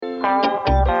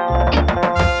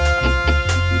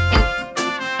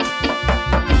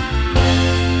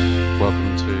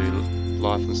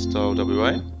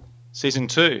WA, Season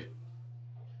 2,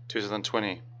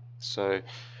 2020. So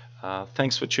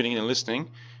thanks for tuning in and listening.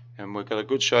 And we've got a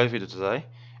good show for you today.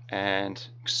 And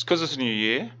because it's a new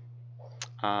year,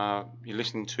 you're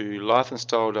listening to Life and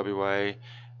Style WA,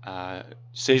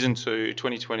 Season 2,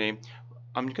 2020.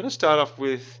 I'm going to start off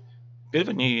with a bit of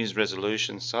a New Year's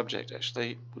resolution subject,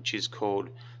 actually, which is called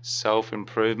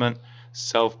self-improvement,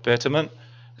 self-betterment.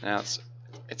 Now,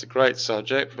 it's a great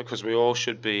subject because we all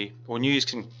should be, well, New Year's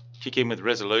can kick in with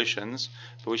resolutions,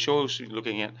 but we should all be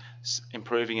looking at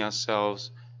improving ourselves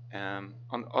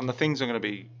on the things I'm going to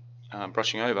be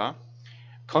brushing over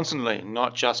constantly,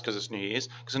 not just because it's New Year's.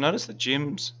 Because I noticed the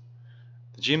gyms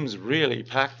really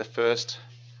pack the first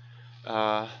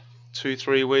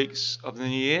 2-3 weeks of the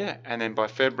new year, and then by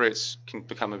February it can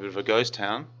become a bit of a ghost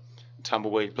town,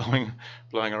 tumbleweed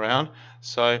blowing around.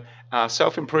 So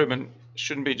self-improvement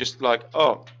shouldn't be just like,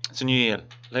 oh, it's a new year,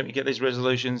 let me get these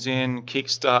resolutions in,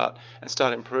 kickstart and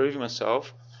start improving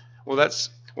myself. Well,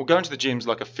 we'll go into the gyms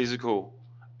like a physical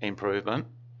improvement.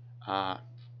 You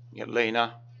get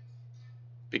leaner,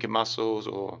 bigger muscles,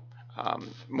 or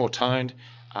more toned,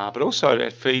 but also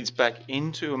it feeds back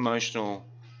into mental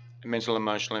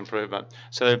emotional improvement.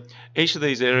 So each of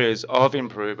these areas of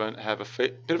improvement have a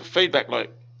bit of a feedback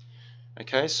loop.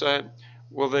 Okay, so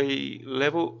the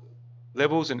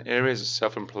levels and areas of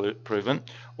self-improvement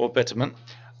or betterment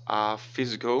are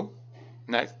physical,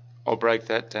 and I'll break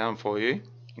that down for you.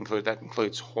 That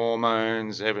includes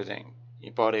hormones, everything,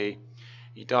 your body,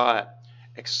 your diet,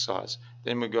 exercise.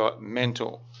 Then we've got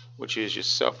mental, which is your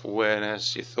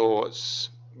self-awareness, your thoughts,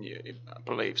 your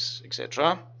beliefs,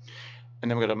 etc. And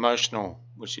then we've got emotional,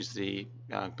 which is the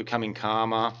becoming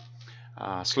calmer.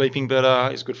 Sleeping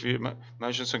better is good for your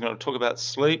emotions. So I'm going to talk about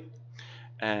sleep.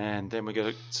 And then we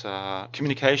got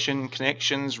communication,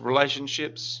 connections,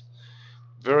 relationships.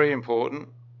 Very important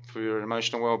for your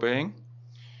emotional well-being.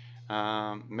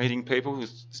 Meeting people.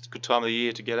 It's a good time of the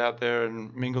year to get out there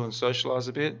and mingle and socialise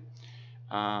a bit.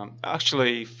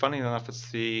 Actually, funny enough, it's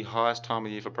the highest time of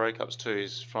the year for breakups too,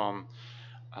 is from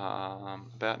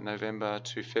about November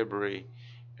to February,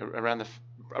 around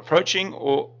approaching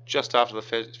or just after the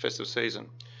festive season.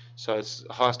 So it's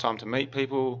the highest time to meet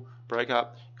people, break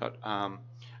up.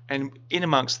 And in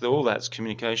amongst all that's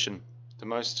communication, the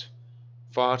most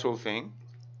vital thing.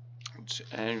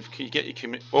 And you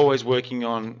get always working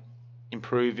on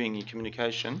improving your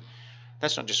communication.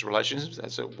 That's not just relationships,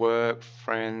 that's at work,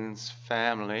 friends,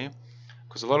 family,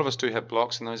 because a lot of us do have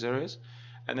blocks in those areas.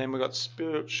 And then we've got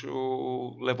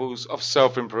spiritual levels of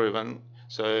self-improvement.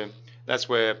 So that's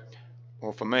where,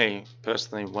 well, for me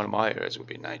personally, one of my areas would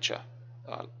be nature.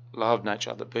 Love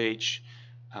nature, the beach,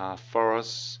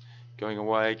 forests, going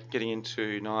away, getting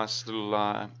into nice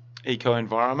little eco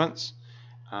environments.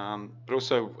 But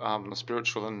also on the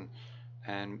spiritual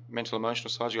and mental emotional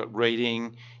side, you've got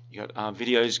reading, you've got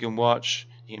videos you can watch,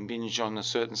 you can binge on a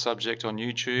certain subject on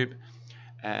YouTube,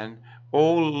 and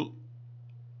all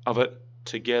of it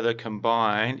together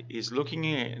combined is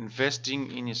looking at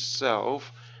investing in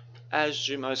yourself as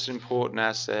your most important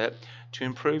asset to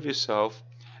improve yourself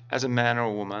as a man or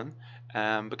a woman,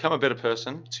 become a better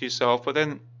person to yourself. But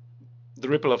then the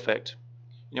ripple effect,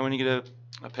 when you get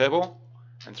a pebble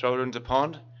and throw it into the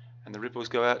pond and the ripples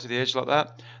go out to the edge like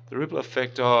that, the ripple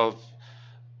effect of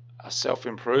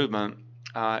self-improvement,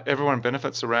 everyone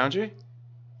benefits around you,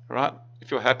 right? If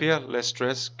you're happier, less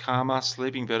stress, calmer,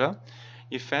 sleeping better,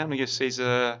 your family sees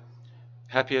a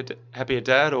happier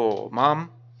dad or mum,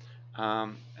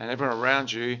 and everyone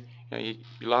around you, you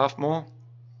laugh more,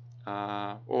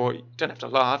 or you don't have to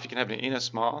laugh, you can have an inner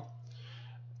smile.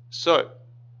 So,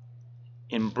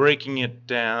 in breaking it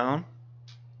down,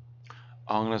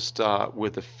 I'm going to start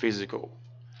with the physical.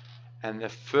 And the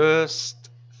first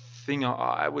thing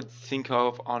I would think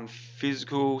of on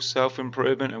physical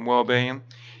self-improvement and well-being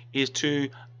is to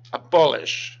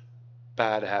abolish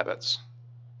bad habits.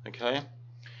 Okay?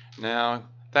 Now,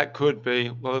 that could be,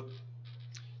 well,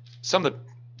 some of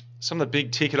the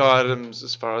big ticket items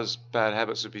as far as bad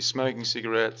habits would be smoking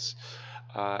cigarettes,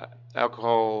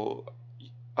 alcohol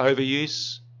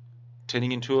overuse,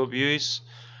 turning into abuse,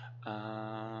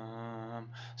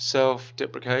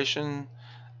 self-deprecation,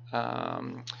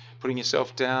 putting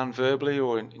yourself down verbally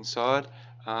or inside.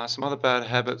 Some other bad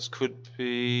habits could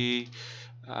be,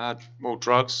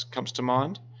 drugs comes to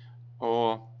mind,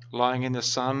 or lying in the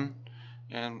sun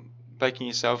and baking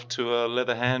yourself to a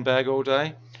leather handbag all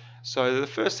day. So the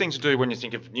first thing to do when you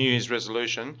think of New Year's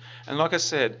resolution, and like I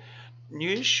said, New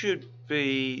Year's should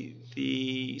be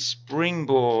the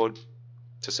springboard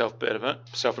to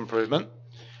self-improvement,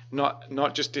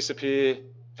 not just disappear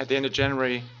at the end of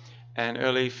January and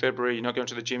early February. You're not going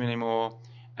to the gym anymore,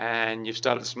 and you've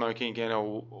started smoking again,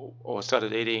 or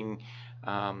started eating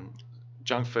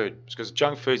junk food, because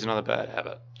junk food is another bad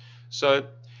habit. So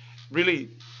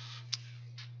really,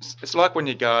 it's like when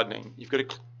you're gardening.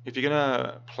 If you're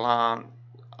gonna plant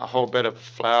a whole bed of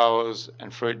flowers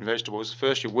and fruit and vegetables,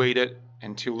 first you weed it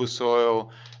and till the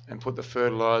soil and put the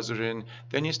fertilizer in.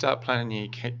 Then you start planting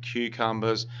your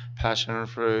cucumbers, passion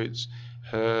fruits,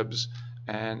 herbs,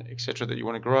 and etc. that you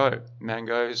want to grow.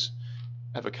 Mangoes,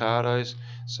 avocados.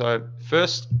 So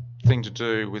first thing to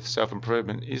do with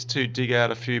self-improvement is to dig out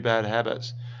a few bad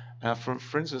habits. Now,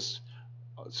 for instance,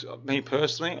 me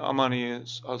personally, I'm only a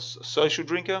social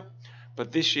drinker,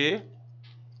 but this year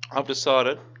I've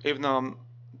decided, even though I'm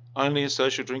only a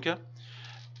social drinker,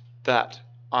 that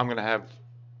I'm going to have a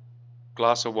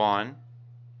glass of wine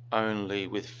only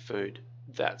with food.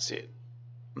 That's it.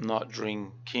 I'm not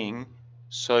drinking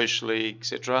socially,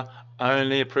 etc.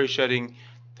 Only appreciating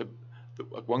the,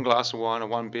 one glass of wine or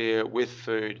one beer with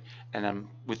food, and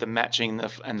with the matching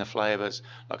and the flavors,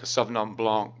 like a Sauvignon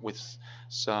Blanc with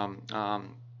some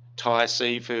Thai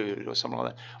seafood or something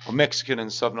like that, or Mexican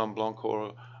and Sauvignon Blanc,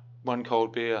 or one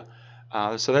cold beer.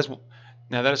 So that's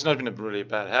not been really a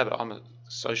bad habit. I'm a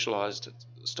socialized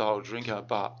style drinker,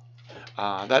 but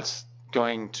that's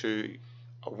going to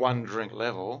a one drink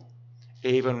level,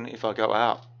 even if I go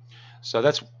out. So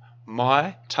that's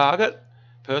my target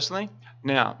personally.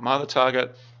 Now, my other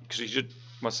target, because you should,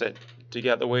 what's that? Dig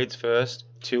out the weeds first,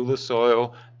 till the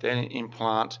soil, then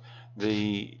implant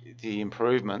the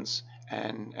improvements,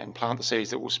 and plant the seeds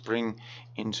that will spring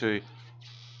into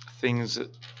things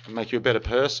that make you a better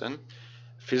person,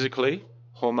 physically,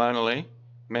 hormonally,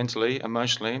 mentally,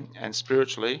 emotionally, and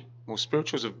spiritually. Well,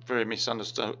 spiritual is a very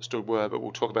misunderstood word, but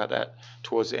we'll talk about that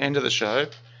towards the end of the show.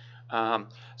 Um,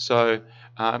 so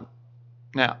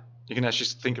now you can actually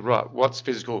think, right, what's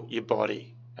physical? Your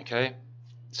body, okay?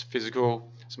 It's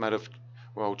physical. It's made of,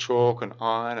 well, chalk and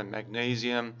iron and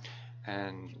magnesium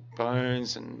and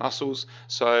bones and muscles.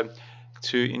 So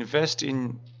to invest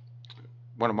in,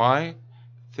 one of my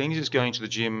things is going to the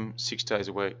gym 6 days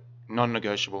a week,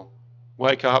 non-negotiable.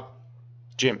 Wake up,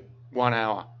 gym, 1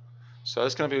 hour. So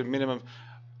that's going to be a minimum.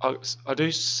 I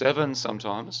do 7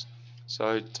 sometimes,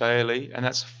 so daily, and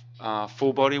that's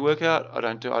full body workout. I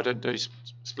don't do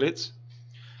splits.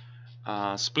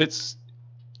 Splits,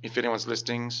 if anyone's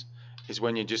listening, is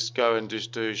when you just go and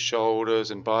just do shoulders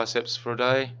and biceps for a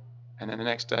day, and then the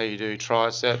next day you do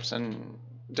triceps and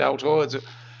deltoids,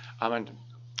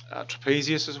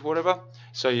 trapezius or whatever.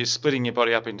 So you're splitting your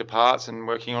body up into parts and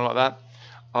working on like that.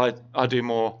 I do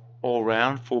more all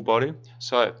round, full body.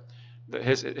 So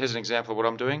here's an example of what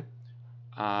I'm doing.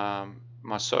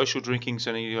 My social drinking's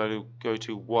only going to go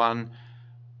to one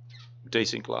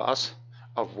decent glass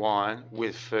of wine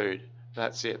with food.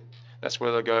 That's it. That's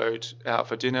whether I go out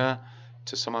for dinner,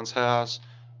 to someone's house,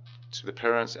 to the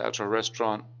parents, out to a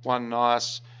restaurant. One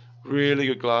nice, really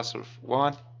good glass of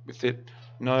wine with it.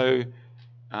 No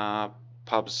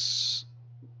pubs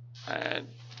and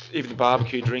even the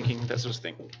barbecue drinking, that sort of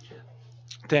thing.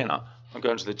 Then I'm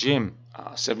going to the gym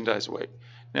 7 days a week.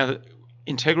 Now, the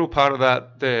integral part of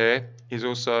that there is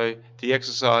also the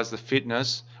exercise, the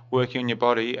fitness, working on your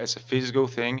body as a physical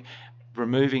thing,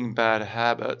 removing bad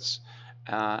habits,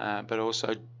 but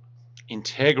also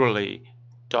integrally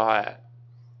diet.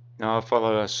 Now, I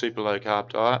follow a super low carb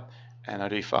diet, and I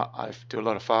do a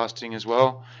lot of fasting as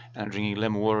well, and I'm drinking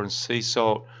lemon water and sea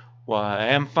salt while I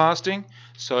am fasting.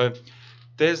 So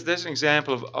there's an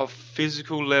example of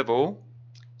physical level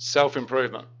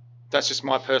self-improvement. That's just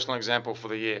my personal example for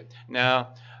the year.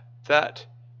 Now,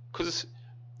 because,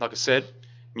 like I said,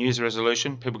 New Year's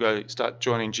resolution, people start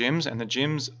joining gyms, and the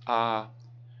gyms are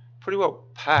pretty well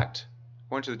packed.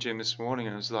 I went to the gym this morning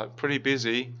and it was like pretty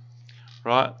busy,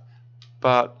 right?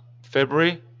 But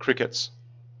February, crickets,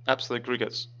 absolute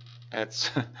crickets.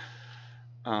 It's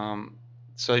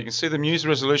so you can see the New Year's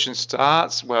resolution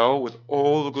starts well with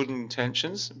all the good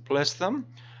intentions, bless them,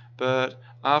 but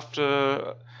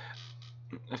after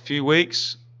a few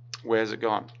weeks, where's it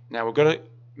gone? Now we've got to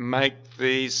make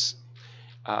these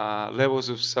levels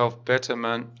of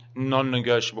self-betterment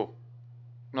non-negotiable.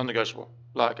 Non-negotiable.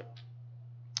 Like,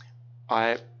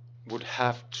 I would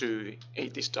have to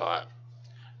eat this diet.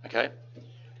 Okay?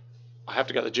 I have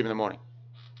to go to the gym in the morning.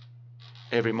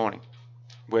 Every morning,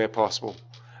 where possible.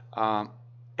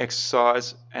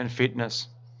 Exercise and fitness.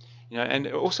 And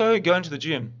also going to the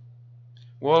gym.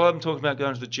 While I'm talking about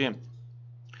going to the gym,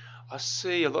 I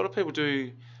see a lot of people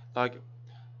do like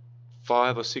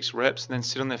 5 or 6 reps and then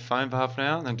sit on their phone for half an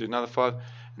hour and then do another 5.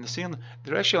 And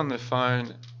they're actually on their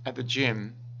phone at the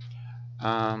gym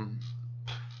 12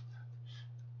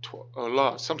 a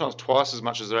lot, sometimes twice as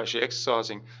much as they're actually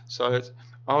exercising. So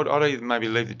I'd either maybe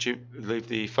leave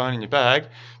the phone in your bag,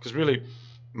 because really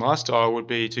my style would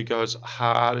be to go as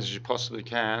hard as you possibly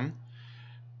can,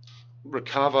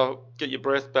 recover, get your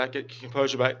breath back, get your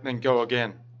composure back, then go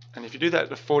again. And if you do that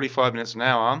for 45 minutes an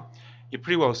hour, you're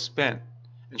pretty well spent.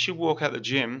 And she'll walk out the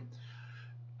gym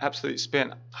absolutely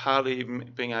spent, hardly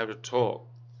even being able to talk,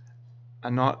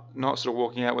 and not sort of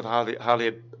walking out with hardly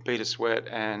a bead of sweat,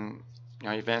 and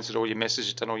you've answered all your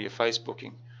messages, done all your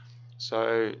Facebooking.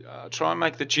 So try and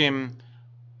make the gym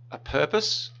a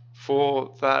purpose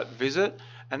for that visit,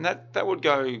 and that would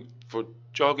go for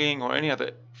jogging or any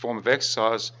other form of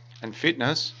exercise and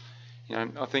fitness.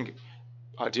 I think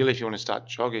ideally, if you want to start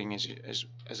jogging as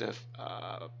a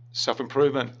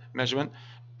self-improvement measurement,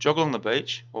 jog along the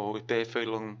beach or with bare feet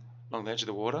along the edge of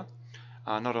the water,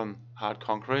 not on hard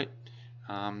concrete.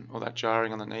 All that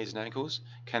jarring on the knees and ankles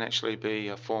can actually be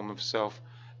a form of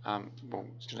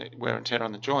wear and tear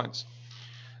on the joints.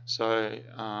 So,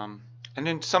 and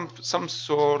then some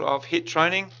sort of HIIT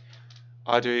training.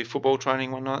 I do football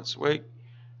training one night a week.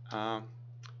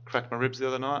 Cracked my ribs the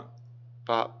other night,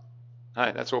 but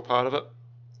hey, that's all part of it.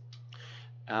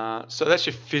 So that's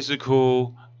your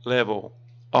physical level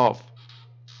of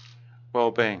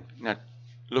well-being. Now,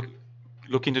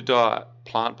 look into diet,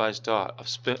 plant-based diet. I've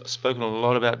spoken a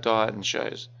lot about diet in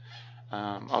shows,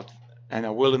 and I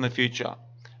will in the future.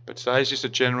 But today's just a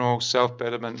general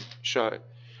self-betterment show.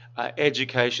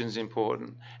 Education is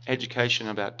important. Education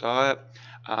about diet.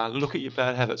 Look at your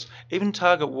bad habits. Even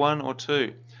target one or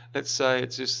two. Let's say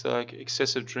it's just like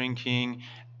excessive drinking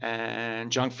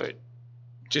and junk food.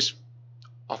 Just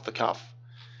off the cuff.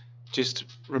 Just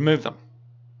remove them.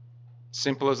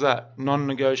 Simple as that.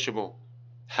 Non-negotiable.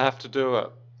 Have to do it.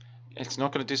 It's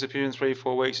not going to disappear in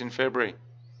 3-4 weeks in February.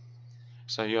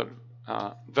 So you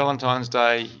got Valentine's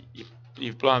Day.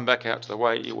 You've blown back out to the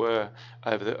way you were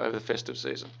over the festive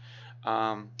season.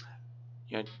 I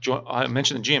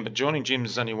mentioned the gym, but joining gyms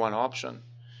is only one option.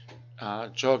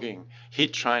 Jogging,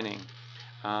 HIIT training.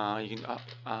 You can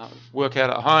work out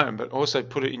at home, but also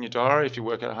put it in your diary if you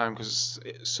work out at home, because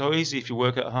it's so easy if you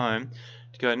work at home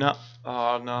to go, no,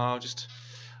 I'll just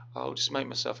make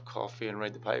myself a coffee and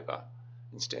read the paper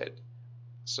instead.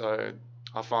 So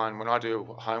I find when I do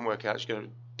home workouts, you got to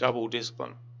double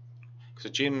discipline, because the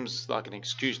gym's like an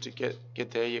excuse to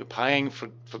get there. You're paying for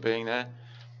being there.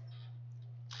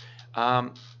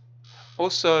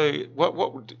 Also,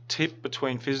 what would tip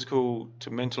between physical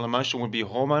to mental, emotional would be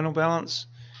hormonal balance,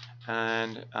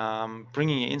 and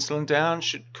bringing your insulin down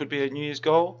could be a New Year's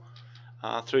goal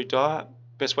through diet.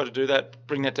 Best way to do that,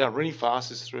 bring that down really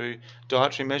fast, is through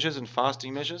dietary measures and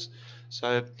fasting measures.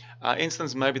 So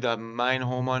insulin's maybe the main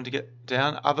hormone to get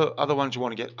down. Other ones you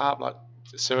want to get up, like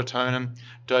serotonin,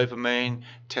 dopamine,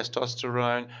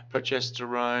 testosterone,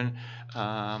 progesterone.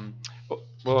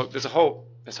 Well, there's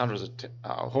hundreds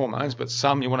of hormones, but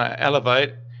some you want to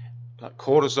elevate, like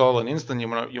cortisol and insulin. You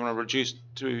want to reduce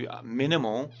to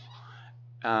minimal,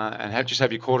 and just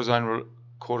have your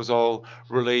cortisol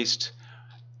released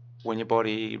when your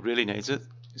body really needs it.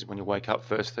 Is when you wake up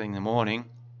first thing in the morning,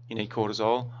 you need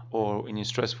cortisol, or in your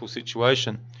stressful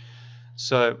situation.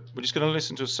 So we're just going to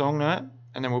listen to a song now,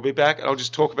 and then we'll be back. I'll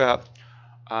just talk about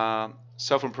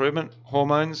self-improvement,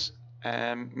 hormones,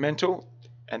 and mental,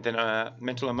 and then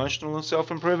mental, emotional, and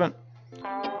self-improvement.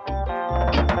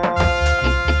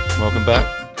 Welcome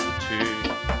back to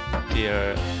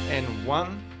the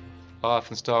N1 Life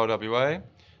and Style WA.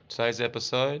 Today's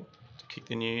episode, to kick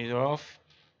the new year off,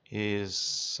 is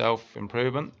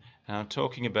self-improvement, and I'm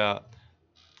talking about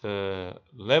the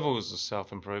levels of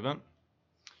self-improvement.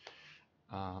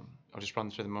 I'll just run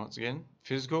through them once again: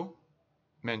 physical,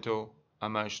 mental,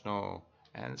 emotional,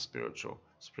 and spiritual.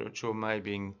 Spiritual may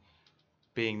being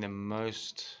the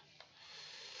most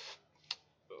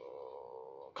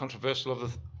controversial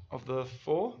of the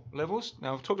four levels.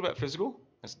 Now, I've talked about physical.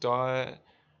 That's diet,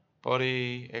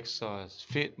 body, exercise,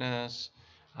 fitness,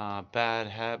 bad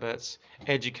habits,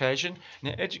 education.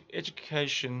 Now,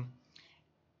 education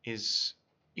is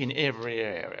in every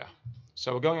area.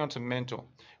 So we're going on to mental.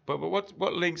 But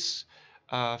what links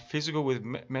physical with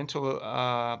mental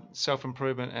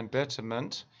self-improvement and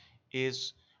betterment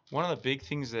is one of the big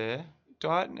things there.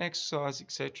 Diet and exercise,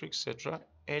 etc., etc.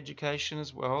 Education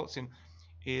as well.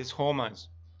 Is hormones.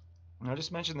 And I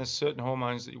just mentioned there's certain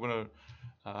hormones that you want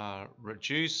to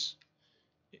reduce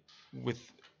with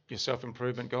your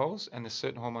self-improvement goals, and there's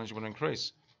certain hormones you want to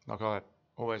increase. Like I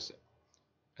always,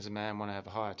 as a man, want to have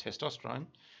higher testosterone,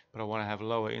 but I want to have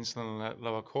lower insulin,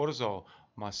 lower cortisol.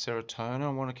 My serotonin I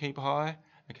want to keep high,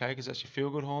 okay, because that's your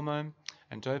feel-good hormone,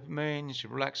 and dopamine is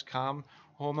your relaxed, calm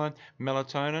hormone,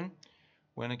 melatonin,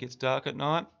 when it gets dark at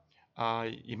night.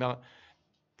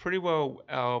 Pretty well,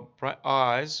 our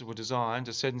eyes were designed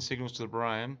to send signals to the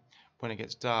brain when it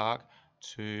gets dark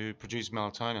to produce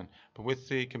melatonin. But with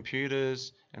the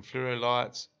computers and fluorescent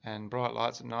lights and bright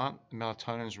lights at night, the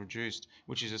melatonin is reduced,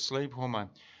 which is a sleep hormone.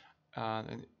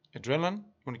 Adrenaline,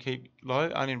 you want to keep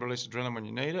low, only release adrenaline when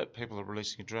you need it. People are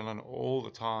releasing adrenaline all the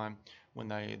time when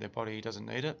their body doesn't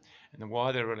need it. And then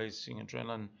why they're releasing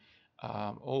adrenaline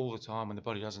all the time when the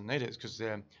body doesn't need it is because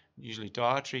they're usually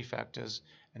dietary factors,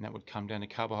 and that would come down to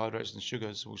carbohydrates and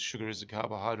sugars. Well, sugar is a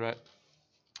carbohydrate,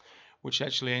 which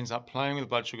actually ends up playing with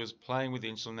blood sugars, playing with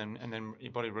the insulin, and then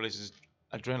your body releases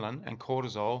adrenaline and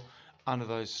cortisol under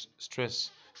those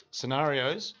stress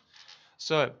scenarios.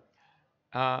 So,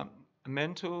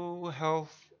 mental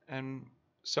health and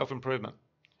self-improvement.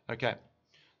 Okay,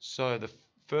 so the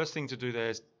first thing to do there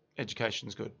is education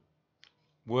is good.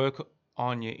 Work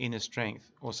on your inner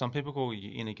strength, or some people call it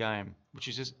your inner game, which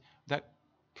is just that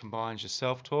combines your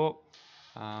self-talk,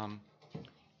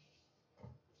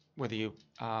 whether you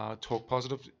talk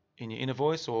positive in your inner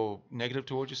voice or negative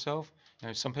towards yourself.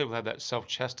 Some people have that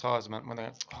self-chastisement when they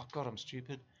go, "Oh God, I'm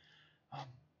stupid.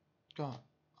 God,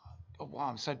 oh wow,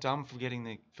 I'm so dumb for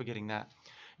forgetting that."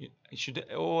 You should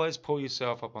always pull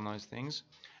yourself up on those things,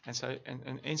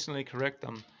 and instantly correct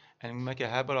them, and make a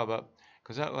habit of it,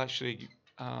 because that will actually,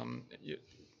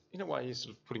 in a way, you're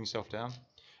sort of putting yourself down,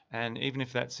 and even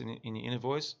if that's in your inner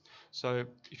voice. So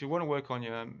if you want to work on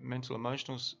your mental,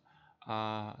 emotional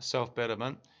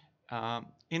self-betterment,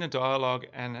 inner dialogue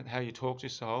and how you talk to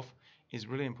yourself is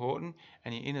really important,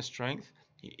 and your inner strength,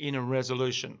 your inner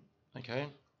resolution. Okay,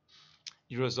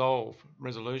 your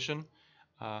resolution.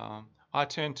 Personally, I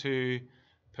turn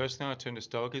to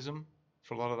Stoicism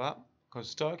for a lot of that, because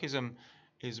Stoicism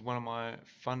is one of my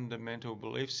fundamental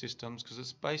belief systems, because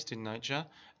it's based in nature.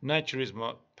 Nature is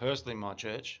personally my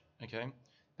church. Okay,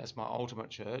 that's my ultimate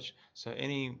church. So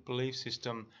any belief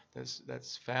system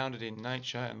that's founded in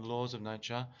nature and laws of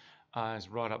nature is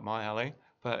right up my alley.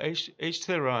 But each to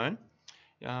their own.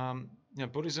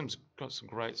 Buddhism's got some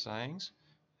great sayings,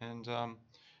 and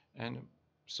and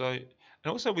so,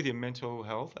 and also with your mental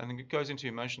health, and it goes into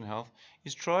emotional health,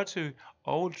 is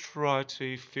I would try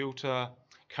to filter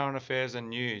current affairs and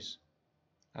news.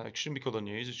 It shouldn't be called the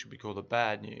news, it should be called the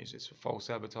bad news. It's for false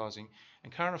advertising.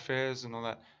 And current affairs and all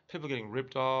that, people getting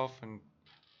ripped off, and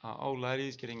old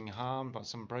ladies getting harmed by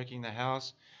someone breaking their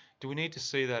house. Do we need to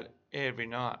see that every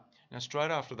night? Now,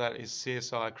 straight after that is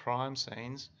CSI crime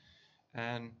scenes,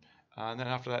 and then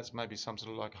after that's maybe some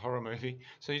sort of like horror movie.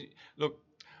 So, look,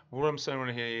 what I'm saying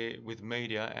right here with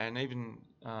media, and even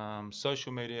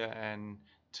social media and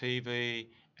TV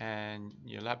and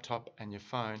your laptop and your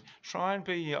phone, try and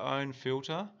be your own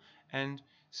filter, and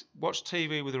watch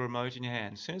TV with a remote in your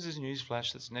hand. As soon as there's a news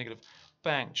flash that's negative,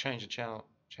 bang, change the channel.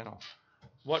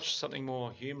 Watch something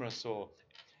more humorous or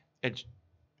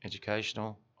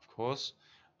educational, of course.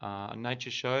 A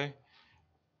nature show.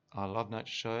 I love nature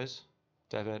shows.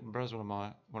 David Attenborough's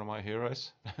one of my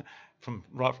heroes from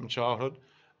childhood.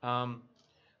 Um,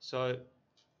 so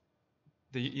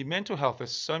your mental health,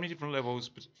 there's so many different levels,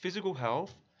 but physical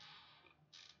health,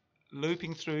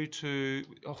 looping through to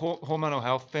hormonal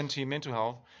health, then to your mental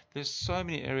health. There's so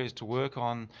many areas to work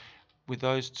on with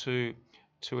those two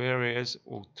areas,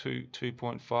 or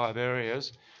 2.5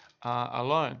 areas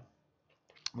alone.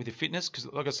 With your fitness, because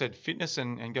like I said, fitness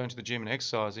and going to the gym and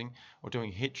exercising or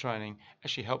doing HIIT training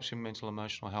actually helps your mental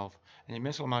emotional health, and your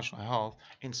mental emotional health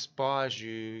inspires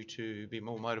you to be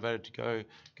more motivated to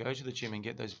go to the gym and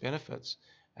get those benefits.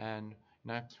 And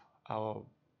a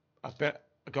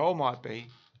goal might be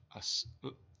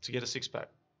to get a six-pack.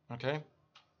 Okay,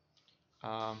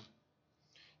 um,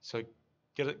 so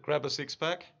grab a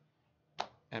six-pack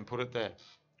and put it there,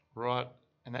 right?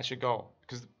 And that's your goal,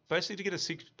 because basically to get a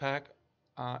six-pack,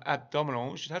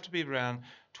 abdominal should have to be around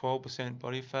 12%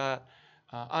 body fat,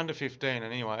 under 15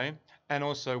 anyway, and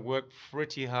also work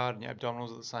pretty hard on your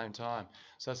abdominals at the same time.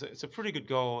 So it's a pretty good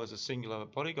goal as a singular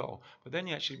body goal. But then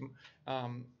you actually,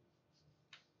 not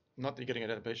that you're getting it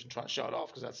at the beach and trying to show it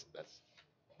off, because that's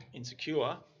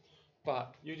insecure.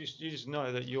 But you just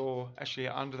know that you're actually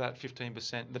under that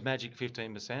 15%, the magic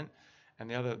 15%, and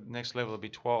the other next level will be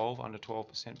 12, under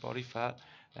 12% body fat,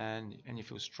 and you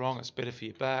feel strong. It's better for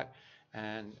your back,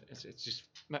 and it just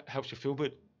helps you feel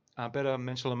better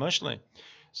mental, emotionally.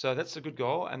 So that's a good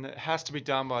goal, and it has to be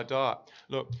done by diet.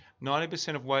 Look,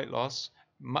 90% of weight loss,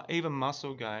 even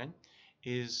muscle gain,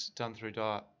 is done through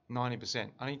diet. 90%.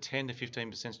 Only 10 to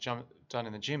 15% is done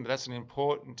in the gym, but that's an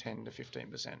important 10 to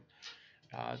 15%.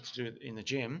 To do it in the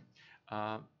gym.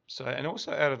 And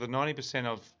also out of the 90%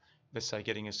 of let's say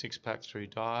getting a six-pack through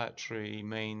dietary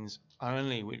means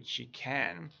only, which you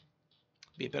can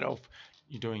be better off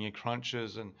you're doing your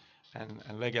crunches and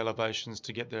leg elevations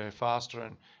to get there faster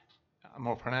and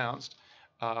more pronounced,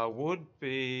 would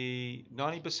be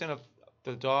 90% of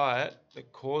the diet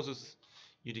that causes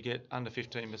you to get under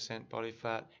 15% body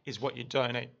fat is what you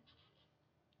don't eat.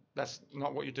 That's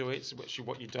not what you do eat, it's actually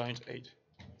what you don't eat.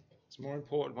 It's more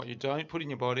important what you don't put in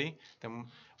your body than,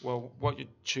 well, what you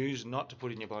choose not to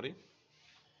put in your body.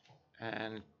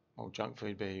 And, well, junk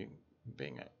food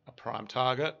being a prime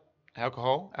target.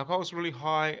 Alcohol is really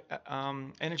high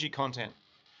energy content.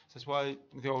 So that's why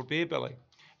the old beer belly,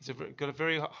 got a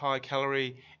very high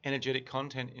calorie energetic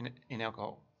content in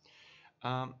alcohol.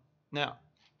 Now,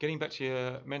 getting back to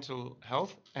your mental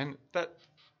health, and that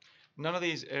none of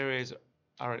these areas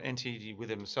are an entity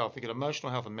within themselves. You've got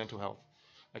emotional health and mental health.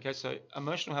 Okay, so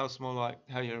emotional health is more like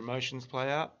how your emotions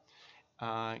play out,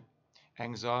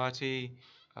 anxiety,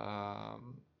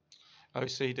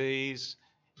 OCDs,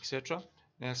 etc.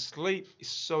 Now, sleep is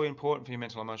so important for your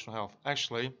mental and emotional health,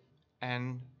 actually,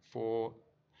 and for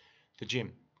the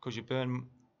gym, because you burn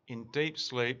in deep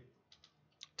sleep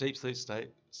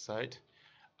state,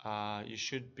 you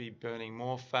should be burning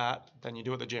more fat than you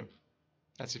do at the gym.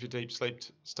 That's if your deep sleep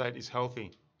state is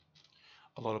healthy.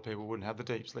 A lot of people wouldn't have the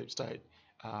deep sleep state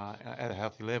at a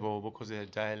healthy level because their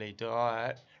daily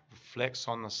diet reflects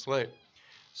on the sleep.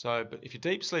 So, but if your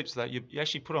deep sleep state, you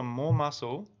actually put on more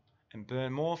muscle and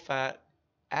burn more fat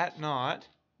at night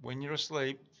when you're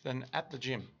asleep than at the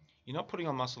gym. You're not putting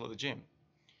on muscle at the gym.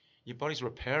 Your body's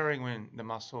repairing the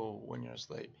muscle when you're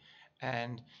asleep,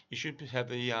 and you should have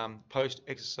the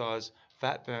post-exercise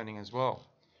fat burning as well,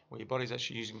 where your body's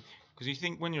actually using. Because you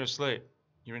think when you're asleep,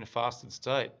 you're in a fasted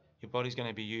state. Your body's going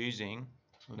to be using,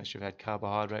 unless you've had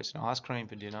carbohydrates and ice cream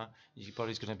for dinner, your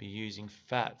body's going to be using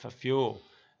fat for fuel.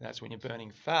 That's when you're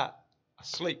burning fat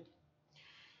asleep.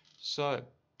 So,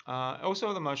 also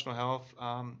with emotional health,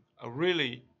 a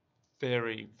really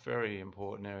very, very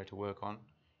important area to work on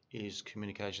is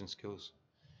communication skills.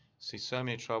 See so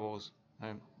many troubles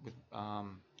with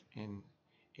in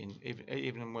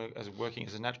even in work, as working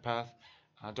as a naturopath,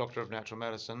 doctor of natural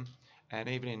medicine, and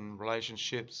even in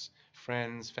relationships,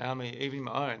 friends, family, even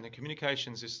my own. The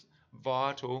communications is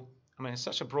vital. I mean, it's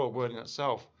such a broad word in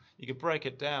itself. You could break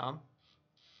it down.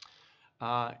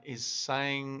 Is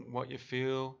saying what you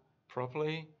feel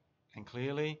properly and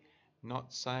clearly,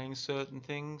 not saying certain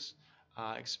things,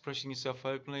 expressing yourself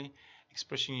openly,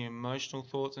 expressing your emotional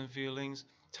thoughts and feelings,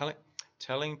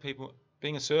 telling people,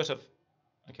 being assertive.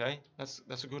 Okay,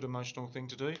 that's a good emotional thing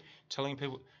to do. Telling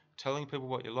people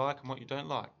what you like and what you don't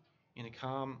like in a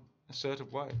calm,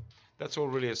 assertive way. That's all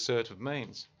really assertive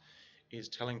means, is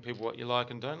telling people what you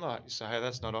like and don't like. You say, hey,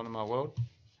 that's not on in my world.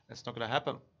 That's not going to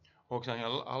happen. Or saying,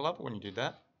 I love it when you did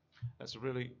that. That's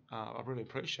really, I really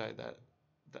appreciate that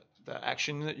the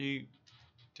action that you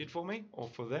did for me or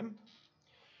for them.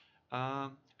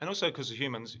 And also because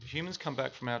humans come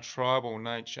back from our tribal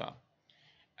nature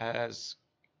as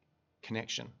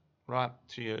connection, right?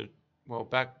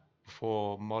 Back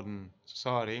before modern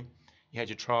society, you had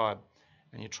your tribe,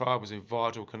 and your tribe was a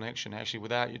vital connection. Actually,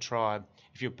 without your tribe,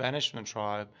 if you're banished from the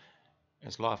tribe,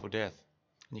 it's life or death.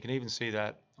 And you can even see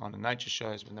that on the nature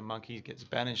shows when the monkey gets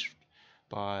banished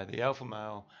by the alpha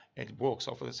male, it walks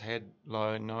off with its head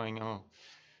low, knowing, oh,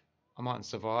 I mightn't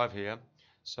survive here.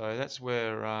 So that's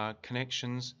where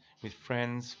connections with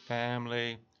friends,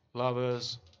 family,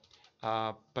 lovers,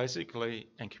 basically,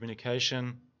 and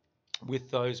communication with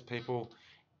those people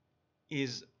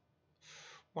is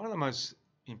one of the most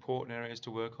important areas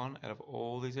to work on out of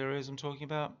all these areas I'm talking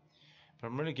about. But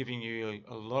I'm really giving you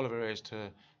a lot of areas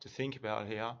to think about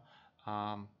here.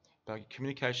 About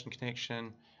communication,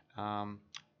 connection. Now,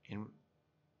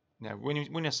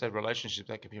 when I say relationship,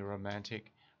 that could be a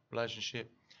romantic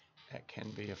relationship. That can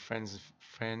be a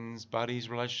friends, buddies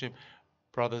relationship,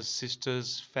 brothers,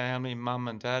 sisters, family, mum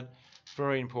and dad.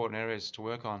 Very important areas to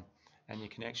work on, and your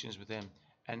connections with them.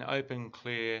 And open,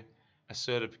 clear,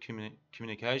 assertive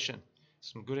communication.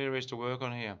 Some good areas to work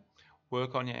on here.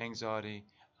 Work on your anxiety,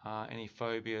 any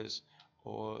phobias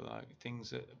or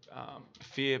things that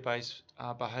fear-based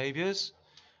behaviours,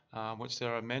 which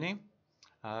there are many.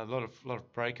 A lot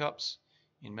of breakups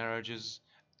in marriages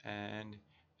and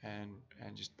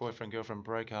just boyfriend girlfriend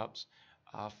breakups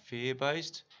are fear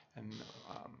based. And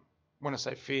when I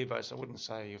say fear based, I wouldn't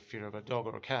say a fear of a dog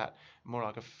or a cat. More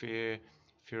like a fear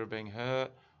of being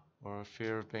hurt, or a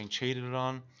fear of being cheated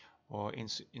on, or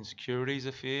insecurities.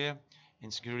 A fear.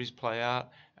 Insecurities play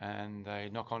out and they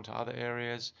knock onto other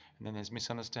areas, and then there's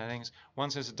misunderstandings.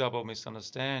 Once there's a double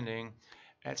misunderstanding,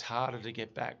 it's harder to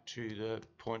get back to the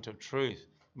point of truth.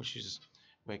 which is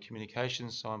where communication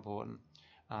is so important.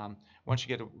 Once you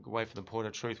get away from the point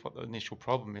of truth, what the initial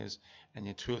problem is, and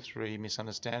you're 2 or 3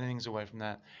 misunderstandings away from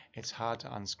that, it's hard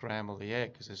to unscramble the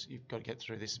egg, because you've got to get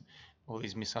through all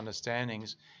these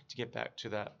misunderstandings to get back to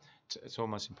that. It's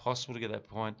almost impossible to get to that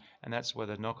point, and that's where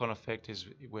the knock-on effect is,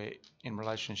 where in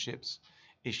relationships,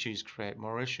 issues create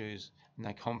more issues, and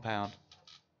they compound,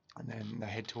 and then they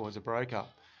head towards a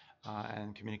breakup,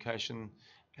 and communication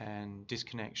and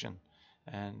disconnection,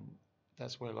 and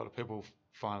that's where a lot of people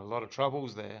find a lot of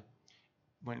troubles there.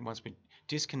 Once we're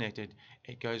disconnected,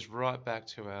 it goes right back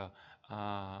to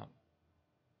our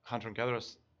hunter and gatherer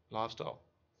lifestyle.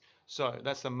 So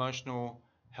that's emotional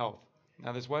health.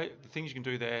 Now there's the things you can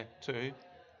do there too,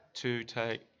 to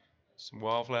take some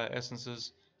wildflower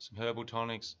essences, some herbal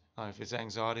tonics. If it's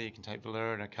anxiety, you can take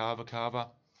valerian and kava.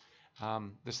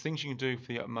 There's things you can do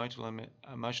for the emotional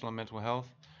and mental health.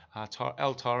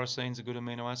 L-tyrosine is a good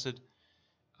amino acid.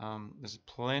 There's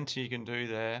plenty you can do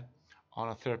there on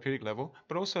a therapeutic level,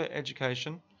 but also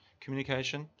education,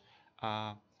 communication,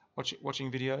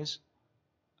 watching videos,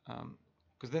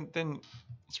 because then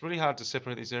it's really hard to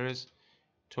separate these areas.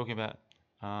 Talking about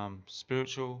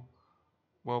spiritual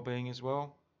well-being as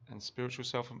well, and spiritual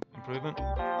self-improvement. You're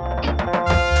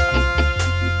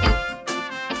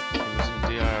listening to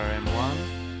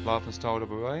DRM1, Life and Style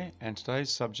WA, and today's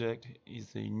subject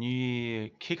is the New Year,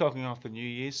 kicking off the New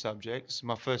Year subject. This is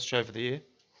my first show for the year,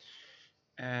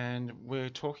 and we're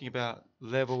talking about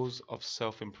levels of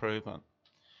self-improvement.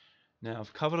 Now,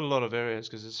 I've covered a lot of areas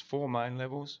because there's 4 main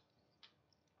levels,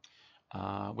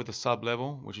 with a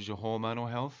sub-level, which is your hormonal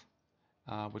health,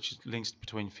 which is links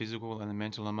between physical and the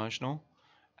mental emotional.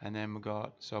 And then we've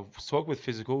got, so I've talked with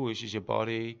physical, which is your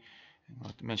body. I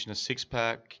mentioned a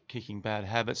 6-pack, kicking bad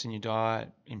habits in your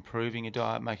diet, improving your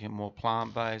diet, making it more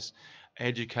plant-based,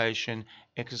 education,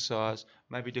 exercise,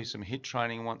 maybe do some HIIT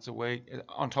training once a week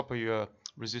on top of your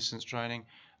resistance training.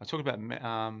 I talked about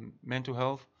mental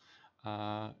health,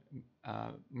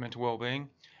 mental well-being,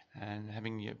 and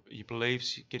having your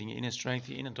beliefs, getting your inner strength,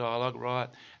 your inner dialogue right.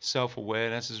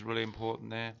 Self-awareness is really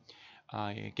important there.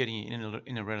 Getting your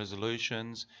inner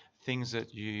resolutions, things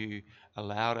that you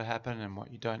allow to happen and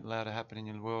what you don't allow to happen in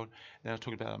your world. Then I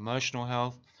talked about emotional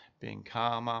health, being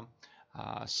calmer.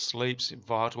 Sleep's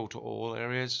vital to all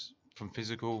areas, from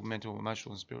physical, mental,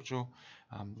 emotional, and spiritual.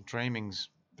 Dreaming's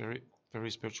very,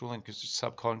 very spiritual, and because it's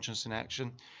subconscious in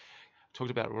action.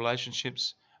 Talked about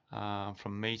relationships,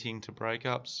 from meeting to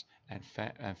breakups, and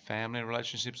family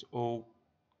relationships, all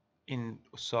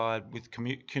inside with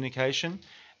communication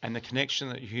and the connection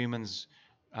that humans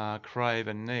crave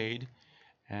and need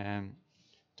and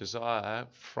desire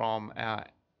from our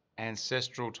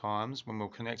ancestral times when we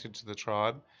were connected to the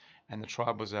tribe, and the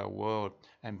tribe was our world,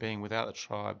 and being without the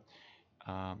tribe,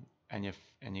 and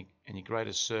your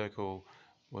greatest circle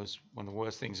was one of the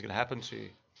worst things that could happen to you.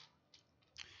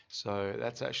 So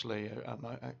that's actually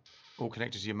all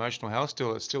connected to your emotional health.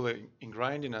 It's still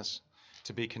ingrained in us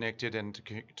to be connected and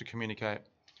to communicate.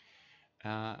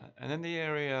 And then the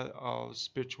area of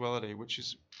spirituality, which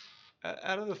is,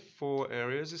 out of the 4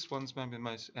 areas, this one's maybe the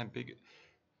most ambiguous.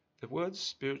 The word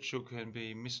spiritual can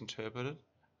be misinterpreted.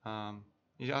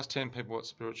 You ask 10 people what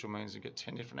spiritual means, you get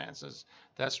 10 different answers.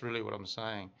 That's really what I'm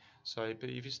saying. So, but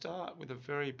if you start with the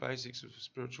very basics of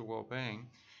spiritual well-being,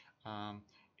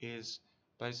 is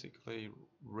basically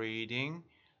reading,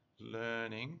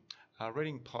 learning,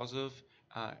 reading positive,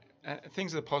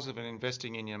 things that are positive, and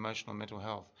investing in your emotional and mental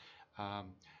health.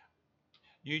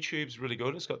 YouTube's really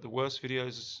good. It's got the worst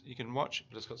videos you can watch,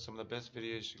 but it's got some of the best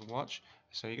videos you can watch.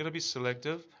 So you've got to be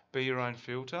selective, be your own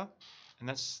filter, and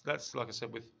that's like I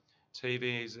said with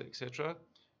TVs, etc.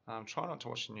 Try not to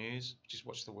watch the news, just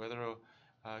watch the weather, or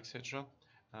etc.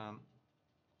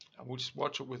 We'll just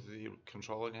watch it with the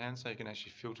control in hand, so you can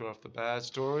actually filter off the bad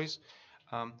stories.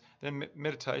 Then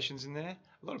meditation's in there.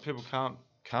 A lot of people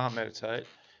can't meditate,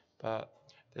 but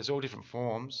there's all different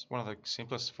forms. One of the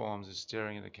simplest forms is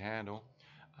staring at a candle.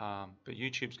 But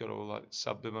YouTube's got all like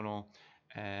subliminal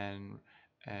and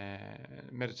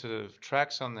meditative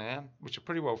tracks on there, which are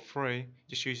pretty well free,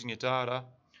 just using your data.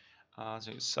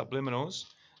 So it's subliminals.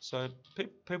 So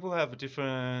people have a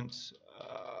different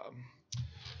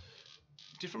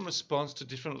response to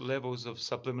different levels of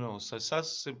subliminals. So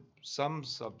some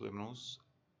subliminals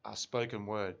are spoken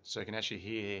word, so you can actually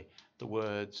hear the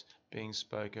words being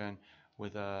spoken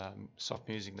with soft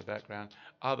music in the background.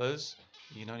 Others,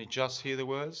 you can only just hear the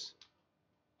words,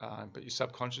 but your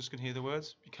subconscious can hear the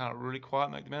words. You can't really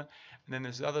quite make them out. And then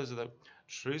there's others that are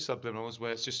true subliminals,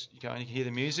 where it's just you can only hear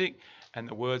the music and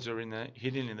the words are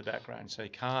hidden in the background, so you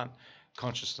can't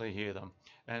consciously hear them.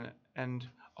 And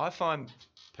I find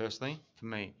personally, for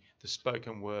me, the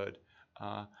spoken word,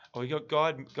 or you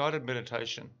got guided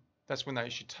meditation. That's when they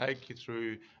actually take you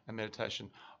through a meditation.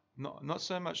 Not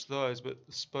so much those, but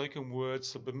the spoken word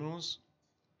subliminals,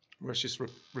 where it's just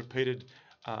repeated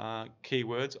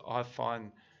keywords. I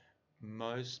find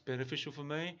most beneficial for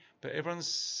me, but everyone's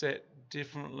set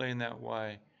differently in that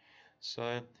way.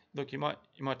 So look, you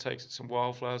might take some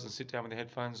wildflowers and sit down with the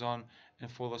headphones on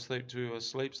and fall asleep to a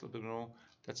sleep subliminal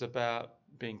that's about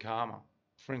being calmer,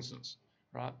 for instance,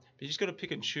 right? But you just got to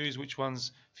pick and choose which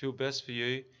ones feel best for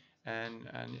you, and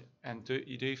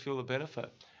do feel the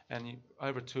benefit. And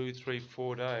over 2, 3,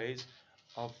 4 days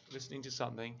of listening to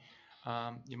something,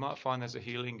 you might find there's a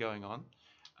healing going on,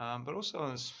 but also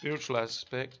on a spiritual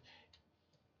aspect.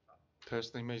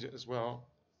 Personally, me as well.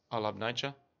 I love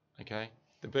nature. Okay,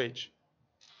 the beach.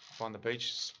 I find the beach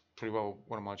is pretty well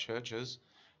one of my churches.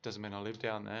 Doesn't mean I live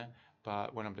down there,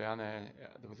 but when I'm down there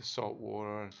with the salt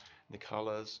water and the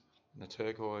colours and the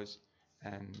turquoise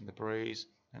and the breeze,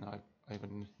 and I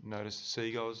even notice the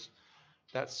seagulls,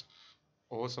 that's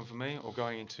awesome for me. Or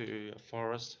going into a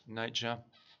forest, nature,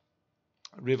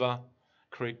 a river,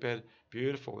 creek bed,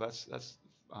 beautiful. That's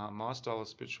my style of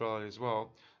spirituality as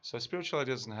well. So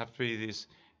spirituality doesn't have to be this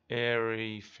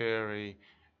airy, fairy,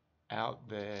 out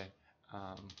there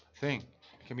thing.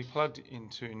 It can be plugged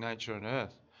into nature and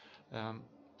earth, um,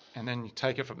 and then you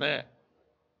take it from there.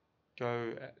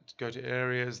 Go to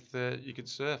areas that you could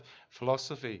surf.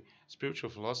 Philosophy, spiritual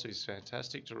philosophy is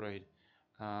fantastic to read.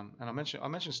 And I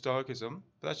mentioned Stoicism,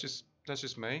 but that's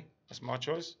just me. That's my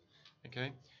choice.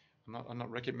 Okay, I'm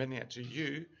not recommending it to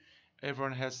you.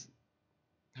 Everyone has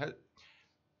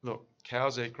look.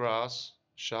 Cows eat grass.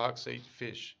 Sharks eat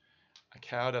fish. A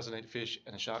cow doesn't eat fish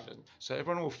and a shark doesn't. So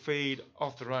everyone will feed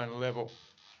off their own level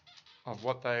of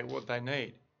what they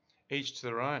need, each to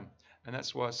their own. And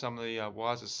that's why some of the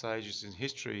wisest sages in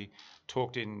history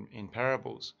talked in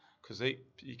parables, because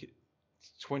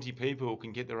 20 people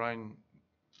can get their own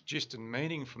gist and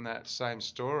meaning from that same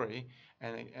story,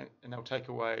 and they'll take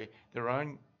away their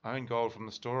own gold from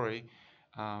the story,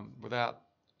 without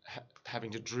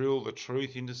having to drill the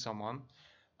truth into someone.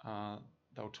 Uh,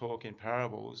 they'll talk in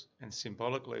parables and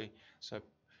symbolically, so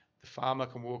the farmer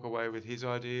can walk away with his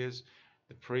ideas,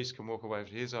 the priest can walk away with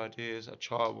his ideas, a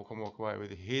child can walk away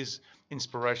with his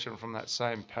inspiration from that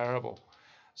same parable.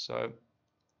 So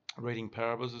reading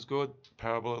parables is good.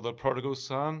 Parable of the prodigal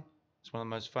son is one of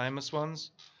the most famous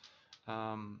ones.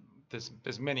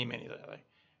 There's many though.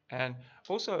 And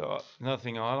also another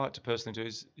thing I like to personally do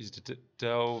is to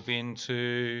delve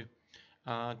into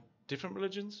different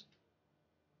religions.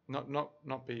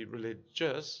 Not be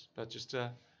religious, but just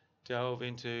to delve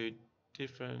into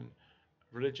different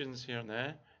religions here and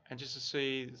there, and just to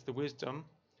see the wisdom.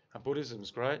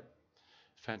 Buddhism's great,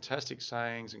 fantastic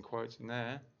sayings and quotes in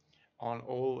there on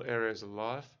all areas of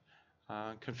life.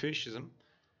 Confucianism,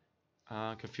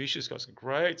 Confucius got some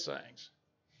great sayings,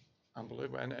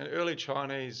 unbelievable, and early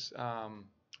Chinese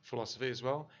philosophy as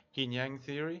well. Yin Yang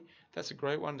theory, that's a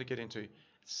great one to get into.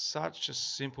 Such a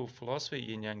simple philosophy,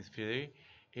 Yin Yang theory.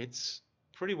 It's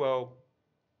pretty well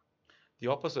the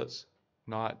opposites: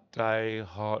 night, day,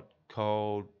 hot,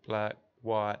 cold, black,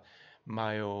 white,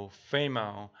 male,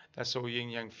 female. That's all yin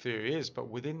yang theory is. But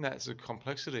within that is a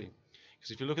complexity.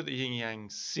 Because if you look at the yin yang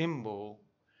symbol,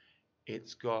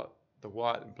 it's got the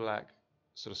white and black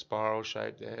sort of spiral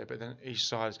shape there, but then each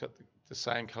side has got the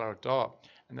same color of dot.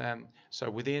 And then, so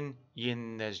within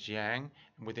yin there's yang,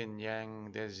 and within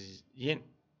yang there's yin.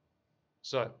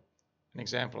 So an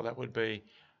example of that would be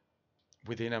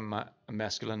within a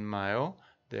masculine male,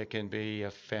 there can be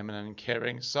a feminine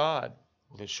caring side.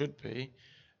 Well, there should be.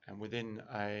 And within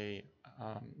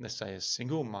let's say a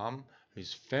single mum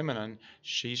who's feminine,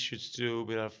 she should still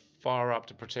be able to fire up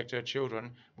to protect her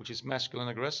children, which is masculine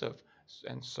aggressive.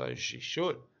 And so she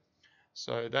should.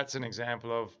 So that's an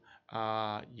example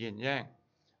of yin yang.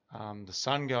 The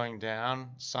sun going down,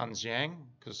 sun's yang,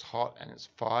 because it's hot and it's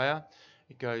fire.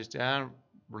 It goes down,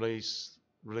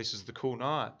 releases the cool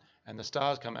night, and the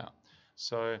stars come out.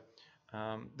 So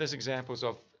there's examples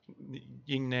of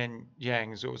yin and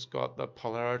yang. So it's got the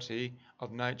polarity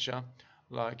of nature,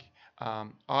 like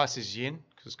ice is yin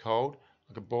because it's cold,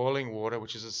 like a boiling water,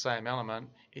 which is the same element,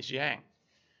 is yang.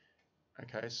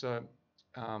 Okay, so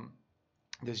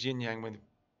there's yin yang. When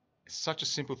it's such a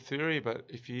simple theory, but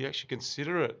if you actually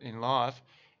consider it in life,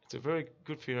 it's a very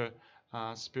good for your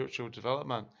spiritual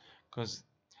development, because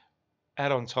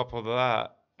add on top of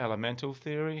that elemental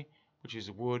theory, which is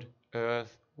wood,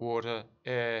 earth, water,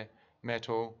 air,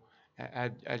 metal.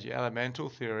 Add your elemental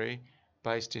theory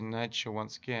based in nature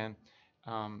once again.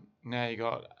 Now you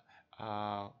got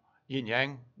yin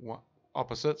yang,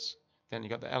 opposites. Then you've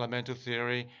got the elemental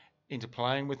theory,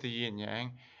 interplaying with the yin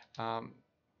yang.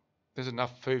 There's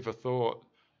enough food for thought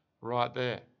right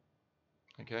there.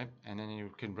 Okay, and then you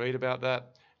can read about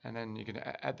that, and then you can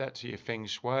add that to your feng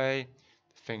shui,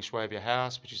 the feng shui of your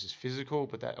house, which is physical,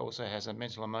 but that also has a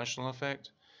mental emotional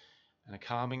effect and a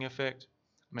calming effect.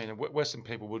 I mean, Western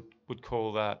people would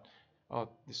call that, oh,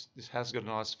 this has got a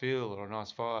nice feel or a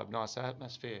nice vibe, nice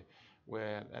atmosphere,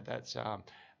 where that's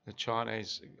the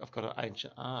Chinese have got an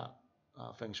ancient art,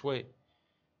 feng shui,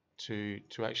 to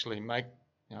actually make,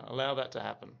 allow that to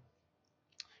happen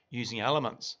using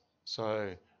elements.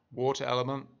 So water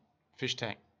element, fish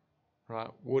tank, right?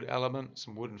 Wood element,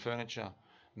 some wooden furniture.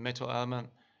 Metal element,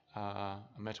 a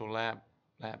metal lamp.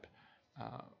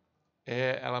 Uh,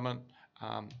 Air element,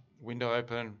 window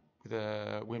open with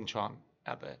a wind chime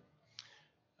out there.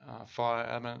 Fire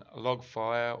element, a log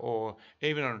fire, or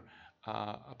even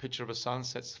a picture of a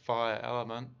sunset's fire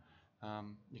element.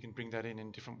 You can bring that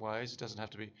in different ways. It doesn't have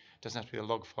to be a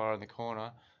log fire in the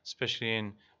corner, especially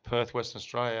in Perth, Western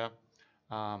Australia.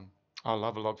 I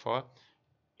love a log fire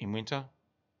in winter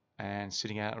and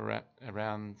sitting out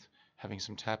around having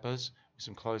some tapas with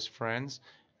some close friends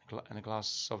and a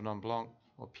glass of Sauvignon Blanc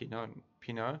or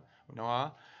Pinot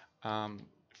Noir.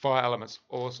 Fire element's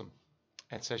awesome.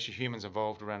 It's actually humans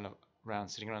evolved around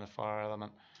sitting around the fire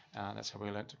element. That's how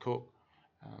we learnt to cook.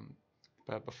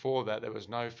 But before that, there was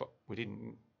no.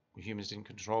 Humans didn't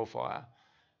control fire,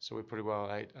 so we pretty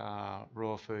well ate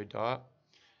raw food diet.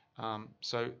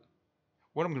 So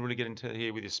what I'm going to really get into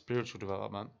here with your spiritual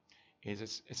development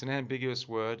is it's an ambiguous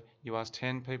word. You ask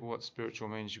 10 people what spiritual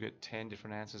means, you get 10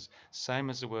 different answers. Same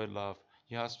as the word love.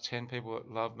 You ask 10 people what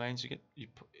love means, you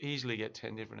easily get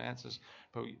 10 different answers.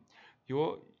 But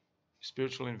your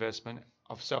spiritual investment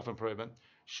of self-improvement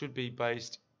should be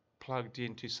plugged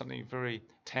into something very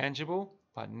tangible,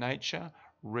 like nature,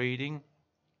 reading,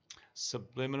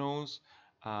 subliminals,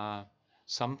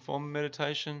 some form of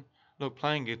meditation. Look,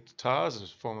 playing guitar is a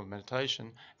form of meditation.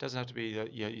 It doesn't have to be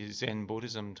your Zen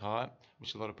Buddhism type,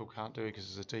 which a lot of people can't do because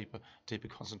there's a deeper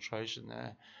concentration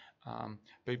there.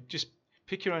 But just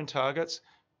pick your own targets.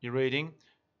 You're reading.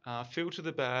 Filter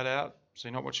the bad out, so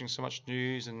you're not watching so much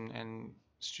news and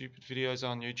stupid videos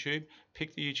on YouTube.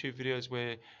 Pick the YouTube videos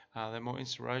where they're more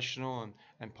inspirational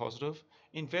and positive.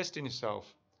 Invest in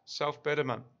yourself.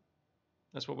 Self-betterment.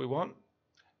 That's what we want.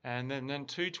 And then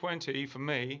 220 for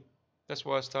me, that's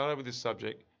why I started with this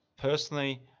subject.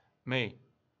 Personally, me,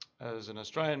 as an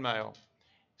Australian male,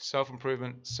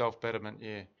 self-improvement, self-betterment,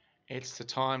 yeah. It's the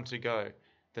time to go.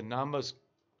 The numbers,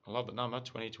 I love the number,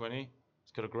 2020.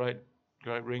 It's got a great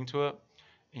ring to it.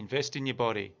 Invest in your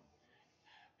body.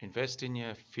 Invest in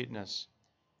your fitness.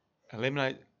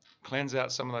 Cleanse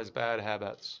out some of those bad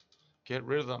habits. Get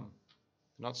rid of them.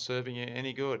 They're not serving you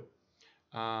any good.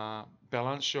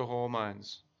 Balance your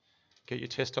hormones. Get your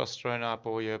testosterone up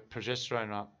or your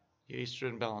progesterone up, your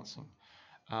estrogen balancing.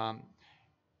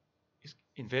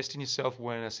 Invest in your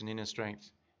self-awareness and inner strength,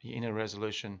 your inner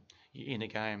resolution, your inner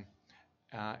game.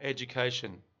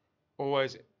 Education.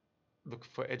 Always look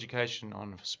for education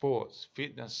on sports,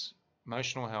 fitness,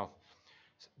 emotional health,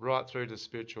 right through to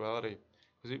spirituality.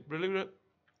 Because it really,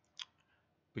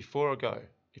 before I go,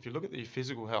 if you look at your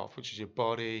physical health, which is your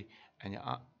body and your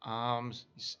arms,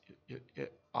 your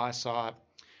eyesight,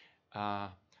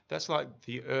 that's like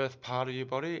the earth part of your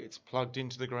body. It's plugged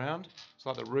into the ground. It's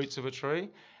like the roots of a tree.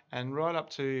 And right up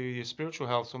to your spiritual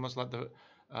health, it's almost like the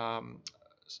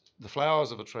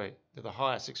flowers of a tree. They're the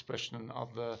highest expression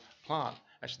of the plant.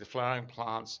 Actually, the flowering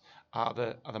plants are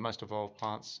the most evolved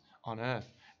plants on earth,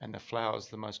 and the flowers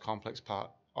the most complex part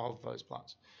of those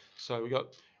plants. So we got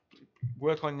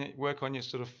work on your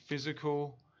sort of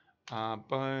physical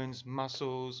bones,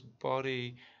 muscles,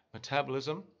 body,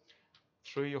 metabolism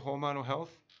through your hormonal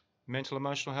health, mental,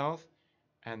 emotional health,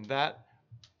 and that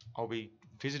I'll be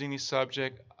visiting this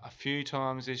subject a few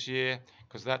times this year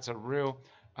because that's a real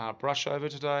brush over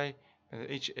today.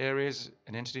 Each area is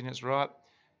an entity in its right.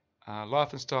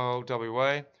 Life and Style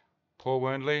WA, Paul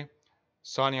Wernley,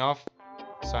 signing off.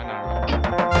 Sayonara.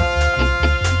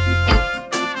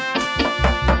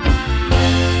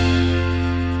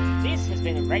 This has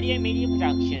been a Radio Media